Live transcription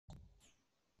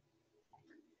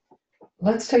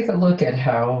Let's take a look at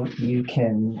how you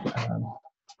can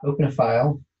open a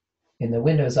file in the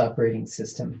Windows operating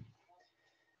system.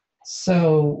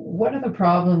 So one of the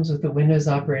problems with the Windows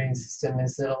operating system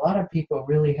is that a lot of people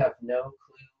really have no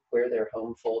clue where their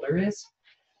home folder is.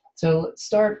 So let's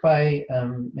start by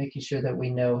making sure that we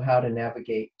know how to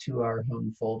navigate to our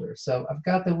home folder. So I've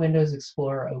got the Windows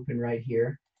Explorer open right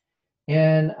here,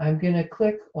 and I'm going to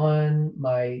click on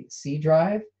my C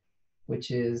drive, which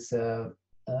is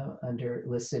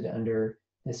listed under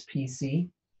this PC.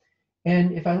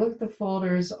 And if I look at the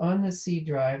folders on the C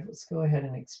drive, let's go ahead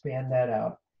and expand that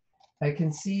out. I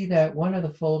can see that one of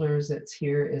the folders that's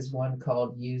here is one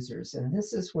called users, and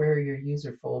this is where your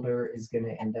user folder is going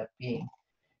to end up being.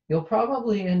 You'll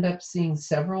probably end up seeing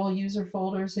several user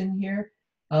folders in here,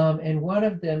 and one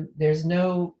of them, there's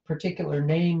no particular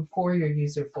name for your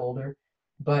user folder,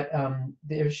 but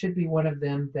there should be one of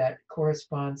them that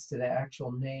corresponds to the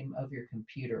actual name of your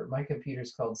computer. My computer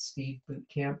is called Steve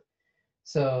Bootcamp.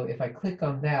 So if I click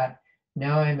on that,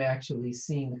 now I'm actually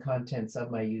seeing the contents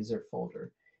of my user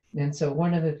folder. And so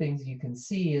one of the things you can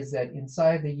see is that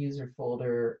inside the user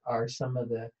folder are some of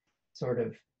the sort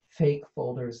of fake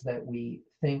folders that we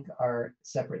think are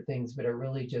separate things, but are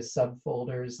really just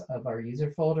subfolders of our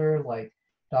user folder, like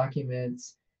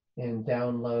documents and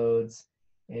downloads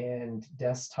and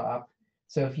desktop.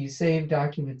 So if you save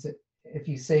documents, if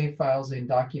you save files in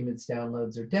documents,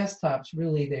 downloads, or desktops,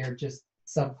 really they're just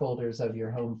subfolders of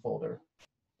your home folder.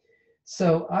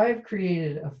 So I've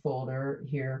created a folder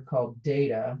here called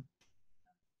data.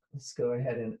 Let's go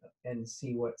ahead and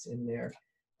see what's in there.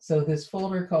 So this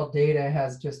folder called data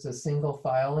has just a single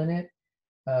file in it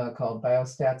called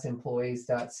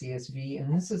biostatsemployees.csv.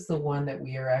 And this is the one that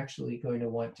we are actually going to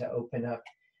want to open up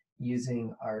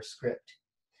using our script.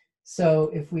 So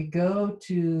if we go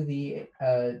to the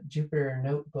Jupyter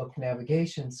Notebook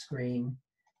navigation screen,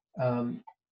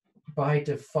 by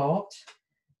default,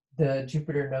 the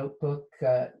Jupyter Notebook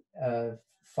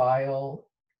file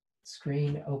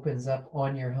screen opens up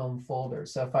on your home folder.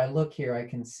 So if I look here, I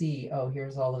can see, oh,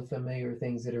 here's all the familiar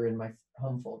things that are in my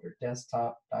home folder: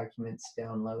 desktop, documents,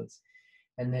 downloads.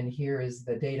 And then here is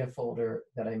the data folder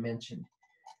that I mentioned.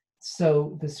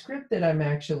 So the script that I'm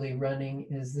actually running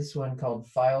is this one called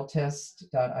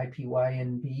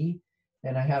filetest.ipynb,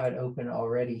 and I have it open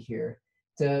already here.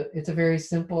 It's a very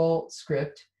simple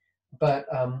script, but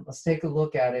let's take a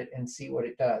look at it and see what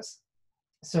it does.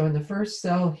 So in the first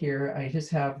cell here, I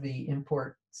just have the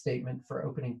import statement for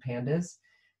opening pandas,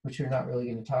 which we're not really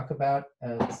going to talk about.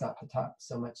 It's not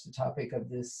so much the topic of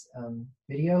this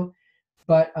video,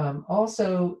 but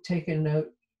also take a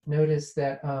notice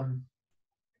that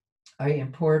I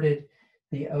imported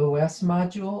the OS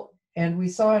module, and we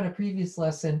saw in a previous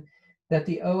lesson that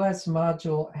the OS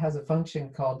module has a function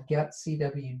called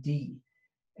getCwd,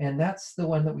 and that's the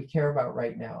one that we care about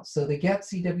right now. So the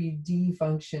getCwd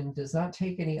function does not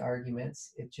take any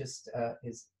arguments. It just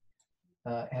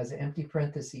has empty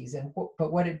parentheses,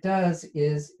 but what it does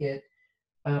is it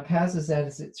passes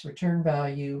as its return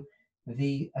value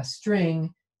a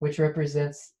string which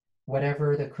represents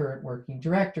whatever the current working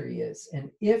directory is. And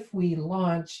if we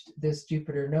launched this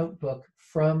Jupyter Notebook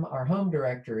from our home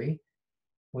directory,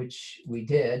 which we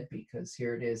did because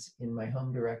here it is in my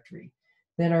home directory,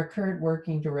 then our current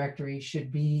working directory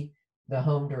should be the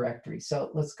home directory.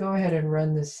 So let's go ahead and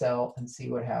run this cell and see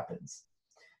what happens.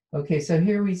 Okay, so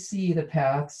here we see the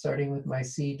path starting with my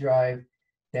C drive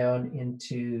down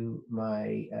into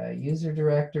my user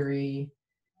directory.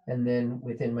 And then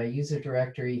within my user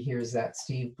directory, here's that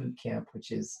Steve Bootcamp, which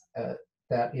is,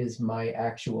 that is my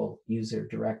actual user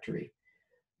directory.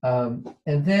 And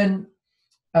then,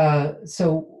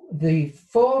 so the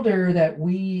folder that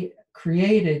we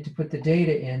created to put the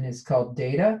data in is called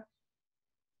data.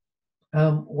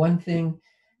 One thing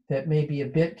that may be a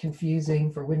bit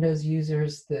confusing for Windows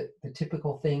users, the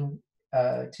typical thing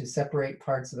to separate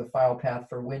parts of the file path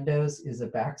for Windows is a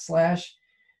backslash.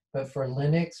 But for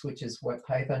Linux, which is what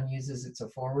Python uses, it's a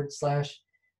 /.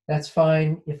 That's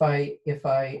fine. If I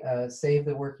save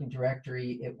the working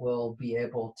directory, it will be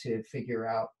able to figure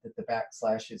out that the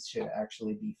backslashes should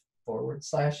actually be /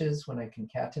 when I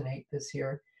concatenate this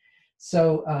here.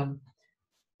 So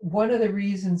one of the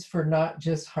reasons for not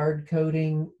just hard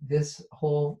coding this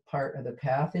whole part of the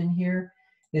path in here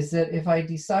is that if I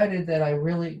decided that I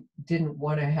really didn't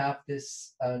want to have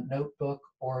this notebook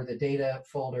or the data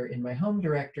folder in my home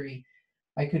directory,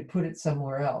 I could put it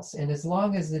somewhere else. And as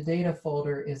long as the data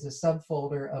folder is a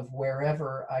subfolder of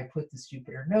wherever I put this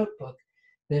Jupyter Notebook,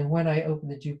 then when I open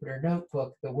the Jupyter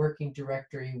Notebook, the working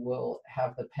directory will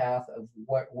have the path of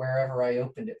wherever I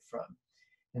opened it from.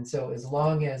 And so as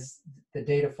long as the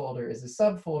data folder is a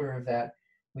subfolder of that,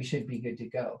 we should be good to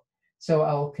go. So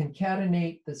I'll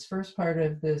concatenate this first part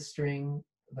of the string,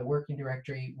 the working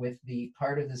directory, with the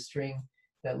part of the string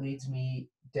that leads me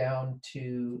down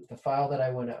to the file that I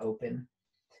want to open.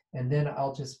 And then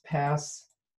I'll just pass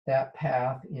that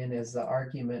path in as the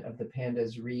argument of the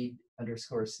pandas read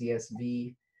underscore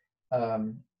CSV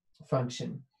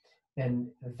function. And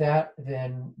that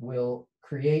then will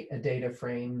create a data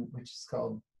frame, which is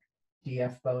called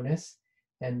df bonus.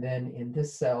 And then in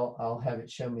this cell, I'll have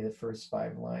it show me the first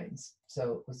 5 lines.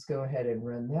 So let's go ahead and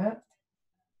run that.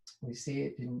 We see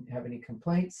it didn't have any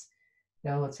complaints.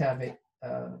 Now let's have it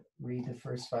read the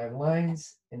first 5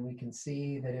 lines, and we can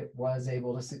see that it was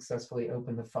able to successfully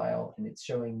open the file, and it's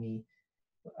showing me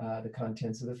the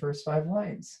contents of the first 5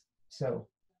 lines. So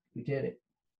we did it.